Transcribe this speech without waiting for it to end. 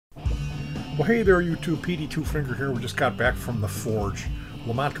Well, hey there, you two. Petey Two Finger here. We just got back from the Forge,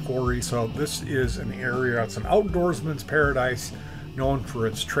 Lemont Quarry. So this is an area, it's an outdoorsman's paradise, known for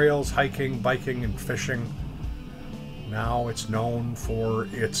its trails, hiking, biking, and fishing. Now it's known for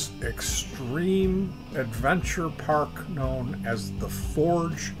its extreme adventure park known as the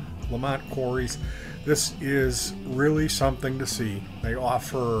Forge, Lemont Quarries. This is really something to see. They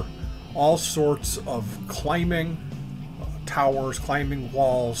offer all sorts of climbing towers, climbing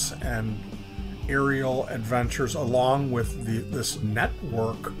walls, and aerial adventures, along with this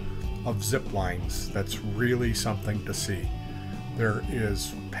network of zip lines. That's really something to see. There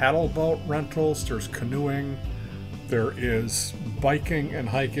is paddle boat rentals, there's canoeing, there is biking and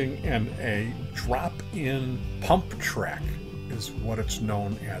hiking, and a drop-in pump track is what it's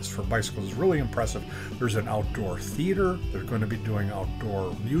known as for bicycles. It's really impressive. There's an outdoor theater. They're going to be doing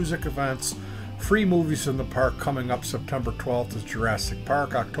outdoor music events. Free movies in the park. Coming up September 12th is Jurassic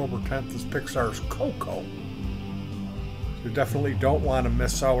Park. October 10th is Pixar's Coco. You definitely don't want to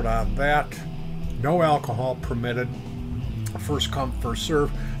miss out on that. No alcohol permitted. First come, first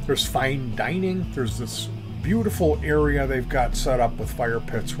serve. There's fine dining. There's this beautiful area they've got set up with fire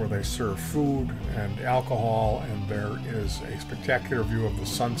pits where they serve food and alcohol, and there is a spectacular view of the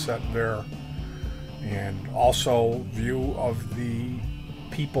sunset there, and also view of the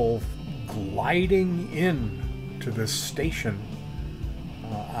people gliding in to this station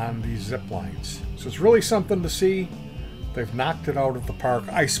on these zip lines. So it's really something to see. They've knocked it out of the park.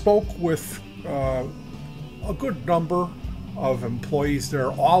 I spoke with a good number of employees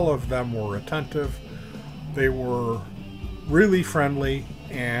there. All of them were attentive. They were really friendly,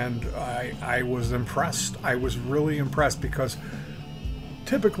 and I was impressed. I was really impressed because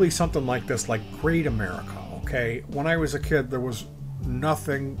typically something like this, like Great America, okay? When I was a kid, there was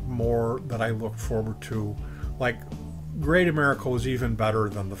nothing more that I looked forward to. Like, Great America was even better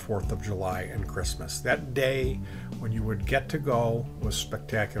than the 4th of July and Christmas. That day when you would get to go was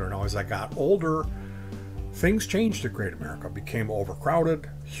spectacular. Now, as I got older, things changed at Great America. It became overcrowded,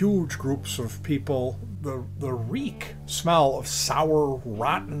 huge groups of people. The reek smell of sour,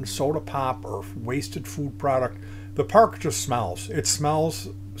 rotten soda pop or wasted food product, the park just smells. It smells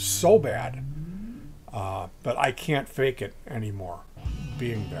so bad that I can't fake it anymore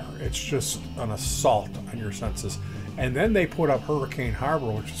being there. It's just an assault on your senses. And then they put up Hurricane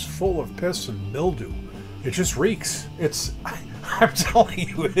Harbor, which is full of piss and mildew. It just reeks. I'm telling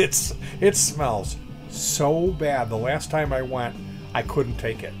you, it smells so bad. The last time I went, I couldn't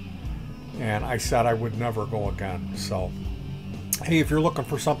take it, and I said I would never go again. So hey, if you're looking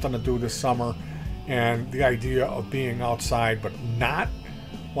for something to do this summer, and the idea of being outside but not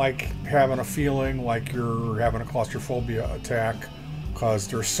like having a feeling like you're having a claustrophobia attack because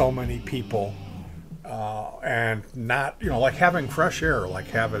there's so many people, and not, like having fresh air, like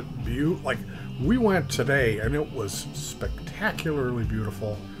have it like we went today and it was spectacularly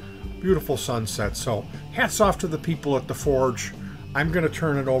beautiful sunset. So hats off to the people at the Forge. I'm going to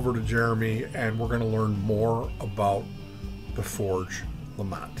turn it over to Jeremy, and we're going to learn more about the Forge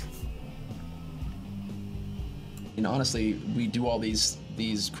Lemont. And honestly, we do all these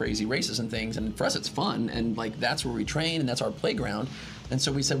crazy races and things, and for us it's fun, and like that's where we train and that's our playground. And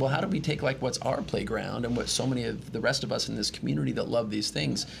so we said, well, how do we take like what's our playground and what so many of the rest of us in this community that love these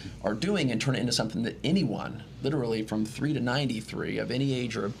things are doing and turn it into something that anyone, literally from 3 to 93 of any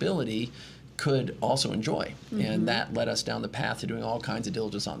age or ability, could also enjoy. Mm-hmm. And that led us down the path to doing all kinds of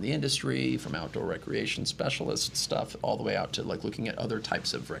diligence on the industry, from outdoor recreation specialist stuff all the way out to like looking at other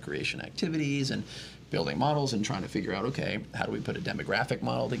types of recreation activities and building models and trying to figure out, okay, how do we put a demographic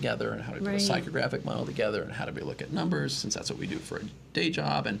model together, and how do we put a psychographic model together, and how do we look at numbers, since that's what we do for a day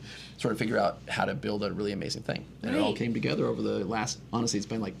job, and sort of figure out how to build a really amazing thing. And it all came together over the last, honestly, it's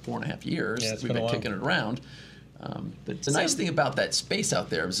been like 4.5 years. Yeah, we've been kicking it around. But the nice thing about that space out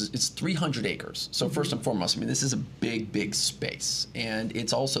there is it's 300 acres. So first and foremost, I mean, this is a big space. And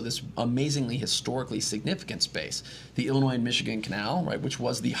it's also this amazingly historically significant space. The Illinois and Michigan Canal, right, which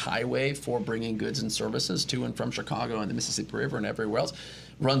was the highway for bringing goods and services to and from Chicago and the Mississippi River and everywhere else,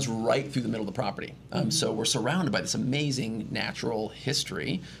 runs right through the middle of the property. So we're surrounded by this amazing natural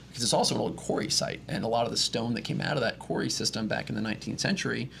history, because it's also an old quarry site, and a lot of the stone that came out of that quarry system back in the 19th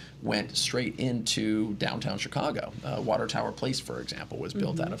century went straight into downtown Chicago. Water Tower Place, for example, was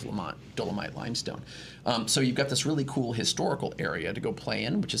built out of Lemont dolomite limestone. So you've got this really cool historical area to go play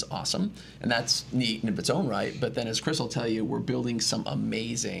in, which is awesome, and that's neat in its own right. But then, as Chris will tell you, we're building some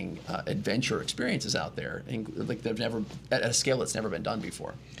amazing adventure experiences out there, and like they've never, at a scale that's never been done before.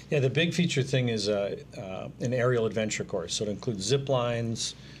 Yeah, the big feature thing is an aerial adventure course. So it includes zip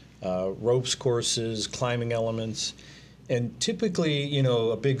lines, ropes courses, climbing elements. And typically, you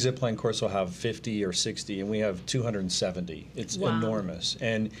know, a big zipline course will have 50 or 60, and we have 270. It's enormous.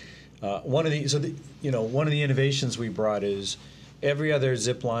 And one of the innovations we brought is every other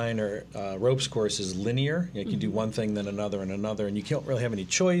zipline or ropes course is linear. You can do one thing, then another, and another, and you can't really have any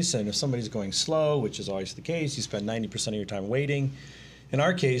choice. And if somebody's going slow, which is always the case, you spend 90% of your time waiting. In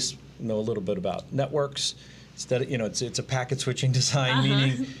our case, we know a little bit about networks. Instead, you know, it's a packet switching design,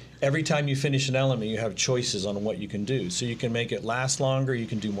 meaning every time you finish an element, you have choices on what you can do. So you can make it last longer, you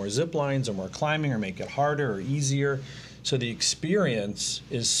can do more zip lines or more climbing, or make it harder or easier. So the experience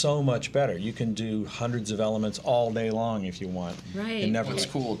is so much better. You can do hundreds of elements all day long if you want. Right. And never What's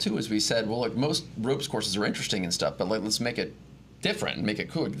cool too is we said, well, look, most ropes courses are interesting and stuff, but let's make it different and make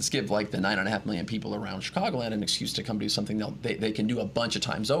it cool. Let's give like the 9.5 million people around Chicagoland an excuse to come do something they can do a bunch of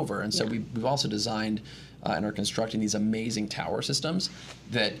times over. And so we've also designed and are constructing these amazing tower systems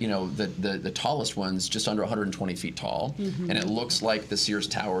that, you know, the tallest one's just under 120 feet tall, and it looks like the Sears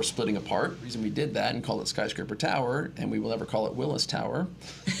Tower splitting apart. The reason we did that and call it Skyscraper Tower, and we will never call it Willis Tower,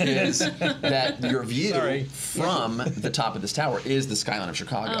 is that your view from the top of this tower is the skyline of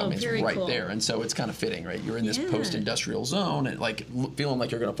Chicago. Oh, I mean, it's very right cool. there, and so it's kind of fitting, right? You're in this post-industrial zone, and like feeling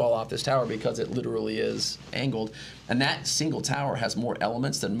like you're going to fall off this tower because it literally is angled. And that single tower has more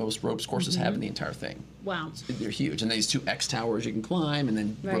elements than most ropes courses have in the entire thing. Wow. They're huge. And these 2 X towers you can climb and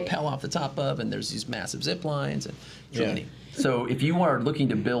then rappel off the top of, and there's these massive zip lines. And it's really neat. So if you are looking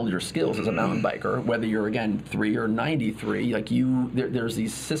to build your skills as a mountain biker, whether you're, again, 3 or 93, like there's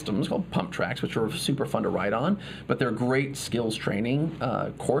these systems called pump tracks, which are super fun to ride on, but they're great skills training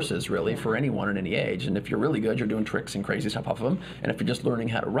courses, really, for anyone at any age. And if you're really good, you're doing tricks and crazy stuff off of them. And if you're just learning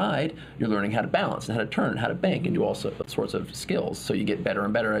how to ride, you're learning how to balance and how to turn and how to bank and do all sorts of skills. So you get better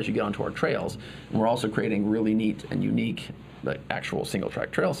and better as you get onto our trails. And we're also creating really neat and unique actual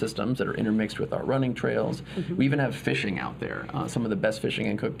single-track trail systems that are intermixed with our running trails. We even have fishing out there. Some of the best fishing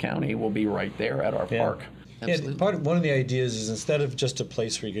in Cook County will be right there at our park. Absolutely. Yeah, one of the ideas is instead of just a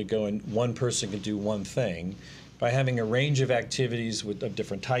place where you could go and one person could do one thing, by having a range of activities of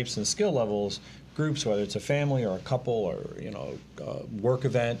different types and skill levels, groups, whether it's a family or a couple or, you know, a work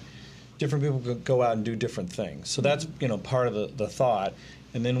event, different people could go out and do different things. So that's, you know, part of the thought.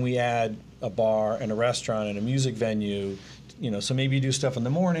 And then we add a bar and a restaurant and a music venue. You know, so maybe you do stuff in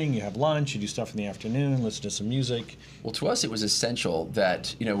the morning, you have lunch, you do stuff in the afternoon, listen to some music. Well, to us, it was essential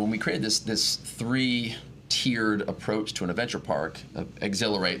that, you know, when we created this 3-tiered approach to an adventure park,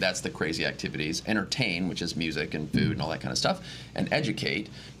 exhilarate, that's the crazy activities, entertain, which is music and food and all that kind of stuff, and educate,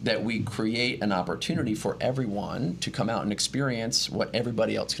 that we create an opportunity for everyone to come out and experience what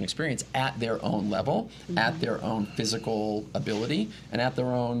everybody else can experience at their own level, at their own physical ability, and at their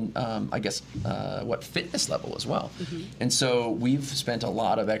own, fitness level as well. And so we've spent a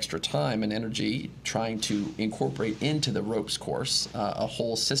lot of extra time and energy trying to incorporate into the ropes course a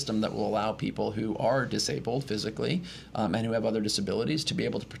whole system that will allow people who are disabled physically and who have other disabilities to be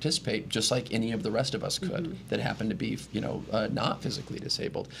able to participate just like any of the rest of us could that happen to be, you know, not physically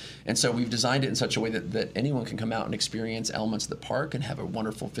disabled. And so we've designed it in such a way that anyone can come out and experience elements of the park and have a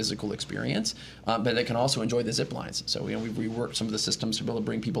wonderful physical experience, but they can also enjoy the zip lines. So, you know, we've reworked some of the systems to be able to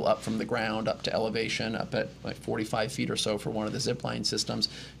bring people up from the ground up to elevation, up at like 45 feet or so for one of the zip line systems,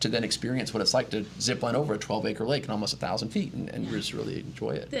 to then experience what it's like to zip line over a 12-acre lake and almost 1,000 feet and just really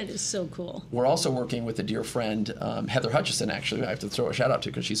enjoy it. That is so cool. We're also working with a dear friend, Heather Hutchison, actually, I have to throw a shout out to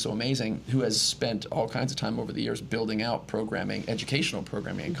because she's so amazing, who has spent all kinds of time over the years building out programming, educational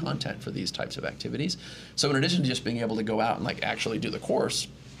programming and content for these types of activities. So in addition to just being able to go out and like actually do the course,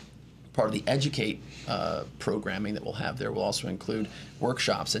 part of the educate programming that we'll have there will also include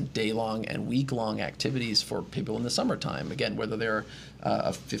workshops and day-long and week-long activities for people in the summertime. Again, whether they're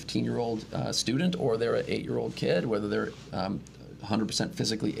a 15-year-old student or they're an 8-year-old kid, whether they're 100%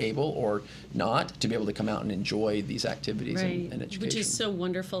 physically able or not, to be able to come out and enjoy these activities and education. Which is so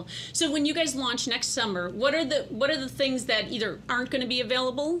wonderful. So when you guys launch next summer, what are the things that either aren't going to be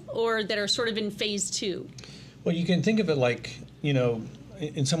available or that are sort of in phase 2? Well, you can think of it like, you know,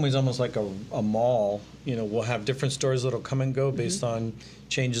 in some ways almost like a mall. You know, we'll have different stores that'll come and go based on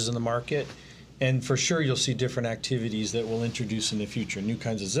changes in the market. And for sure, you'll see different activities that we'll introduce in the future, new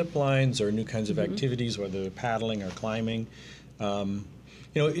kinds of zip lines or new kinds of activities, whether they're paddling or climbing. You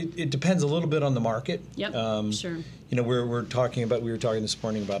know, it depends a little bit on the market. Yep, sure. You know, we were talking this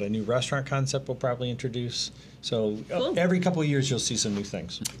morning about a new restaurant concept we'll probably introduce So Cool. every couple of years you'll see some new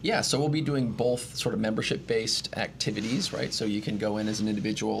things. Yeah, so we'll be doing both sort of membership-based activities, right? So you can go in as an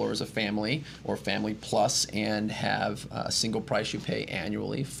individual or as a family or family plus and have a single price you pay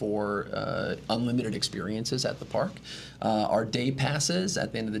annually for unlimited experiences at the park. Our day passes,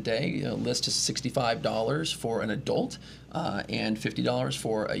 at the end of the day, list is $65 for an adult and $50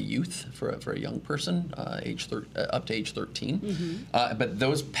 for a youth, for a young person, up to age 13. But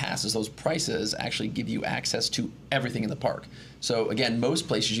those passes, those prices actually give you access to everything in the park. So again, most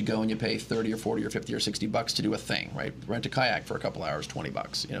places you go and you pay 30 or 40 or 50 or 60 bucks to do a thing, right? Rent a kayak for a couple hours, 20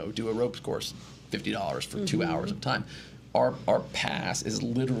 bucks. Do a ropes course, $50 for 2 hours of time. Our pass is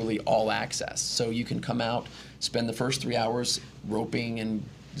literally all access. So you can come out, spend the first 3 hours roping and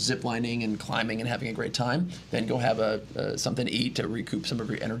zip lining and climbing and having a great time, then go have something to eat to recoup some of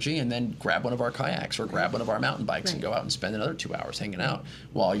your energy, and then grab one of our kayaks or grab one of our mountain bikes and go out and spend another 2 hours hanging out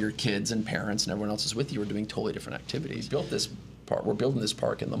while your kids and parents and everyone else is with you are doing totally different activities. We're building this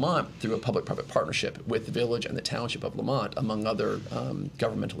park in Lemont through a public-private partnership with the village and the township of Lemont, among other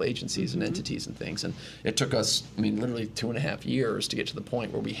governmental agencies and entities and things. And it took us, literally 2.5 years to get to the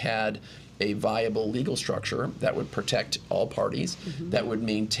point where we had a viable legal structure that would protect all parties, that would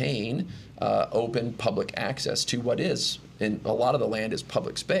maintain open public access to what is, and a lot of the land is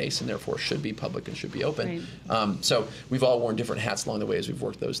public space and therefore should be public and should be open. Right. So we've all worn different hats along the way as we've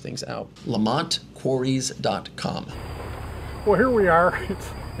worked those things out. LemontQuarries.com. Well, here we are.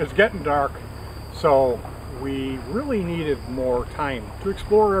 It's getting dark, so we really needed more time to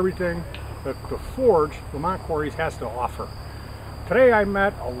explore everything that the Forge, Lemont Quarries, has to offer. Today I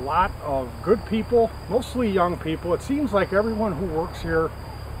met a lot of good people, mostly young people. It seems like everyone who works here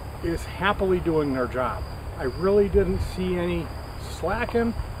is happily doing their job. I really didn't see any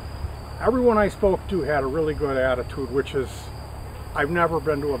slacking. Everyone I spoke to had a really good attitude, which is, I've never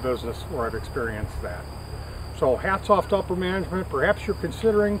been to a business where I've experienced that. So hats off to upper management. Perhaps you're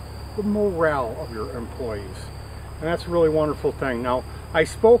considering the morale of your employees. And that's a really wonderful thing. Now, I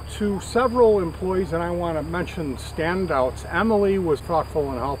spoke to several employees and I want to mention standouts. Emily was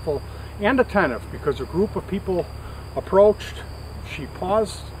thoughtful and helpful and attentive because a group of people approached. She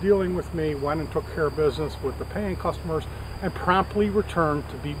paused dealing with me, went and took care of business with the paying customers, and promptly returned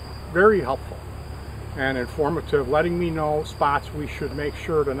to be very helpful and informative, letting me know spots we should make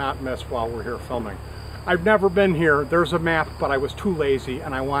sure to not miss while we're here filming. I've never been here. There's a map, but I was too lazy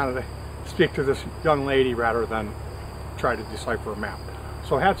and I wanted to speak to this young lady rather than try to decipher a map.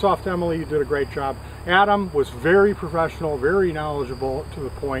 So hats off to Emily, you did a great job. Adam was very professional, very knowledgeable, to the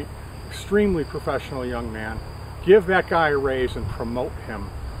point, extremely professional young man. Give that guy a raise and promote him.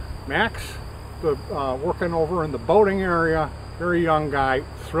 Max, working over in the boating area, very young guy,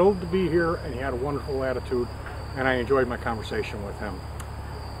 thrilled to be here, and he had a wonderful attitude, and I enjoyed my conversation with him.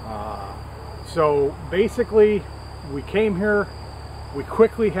 So basically, we came here, we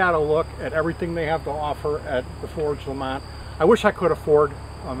quickly had a look at everything they have to offer at the Forge Lemont. I wish I could afford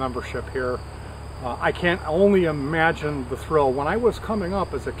a membership here. I can't only imagine the thrill. When I was coming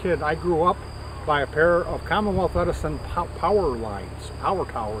up as a kid, I grew up by a pair of Commonwealth Edison power lines, power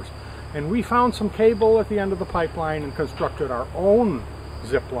towers, and we found some cable at the end of the pipeline and constructed our own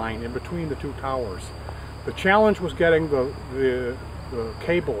zip line in between the two towers. The challenge was getting the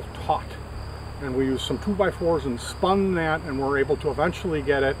cable taut, and we used some 2x4s and spun that, and were able to eventually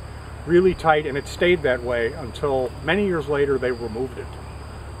get it really tight, and it stayed that way until many years later they removed it.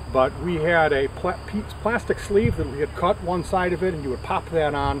 But we had a plastic sleeve that we had cut one side of it, and you would pop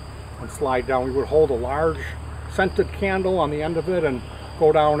that on and slide down. We would hold a large scented candle on the end of it and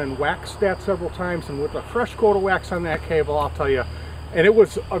go down and wax that several times, and with a fresh coat of wax on that cable, I'll tell you, and it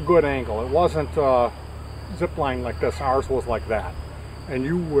was a good angle. It wasn't zip line like this, ours was like that, and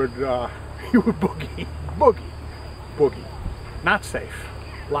you would boogie. Not safe,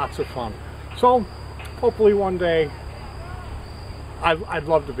 lots of fun. So hopefully one day I'd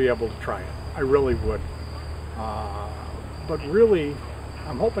love to be able to try it. I really would. But really,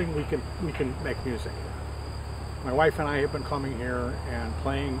 I'm hoping we can make music here. My wife and I have been coming here and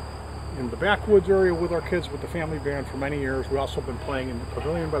playing in the backwoods area with our kids with the family band for many years. We've also been playing in the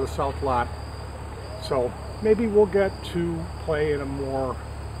pavilion by the south lot. So maybe we'll get to play in a more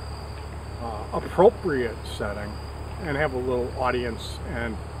appropriate setting and have a little audience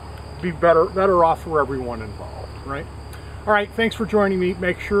and be better off for everyone involved, right? All right, thanks for joining me.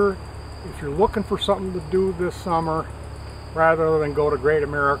 Make sure, if you're looking for something to do this summer, rather than go to Great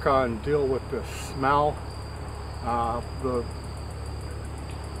America and deal with the smell, the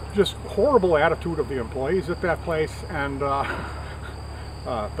just horrible attitude of the employees at that place, and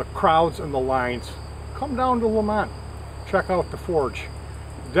the crowds and the lines, come down to Lemont. Check out the Forge.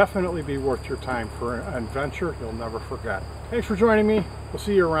 definitely be worth your time for an adventure you'll never forget. Thanks for joining me. We'll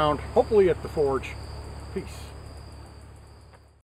see you around, hopefully at the forge. Peace.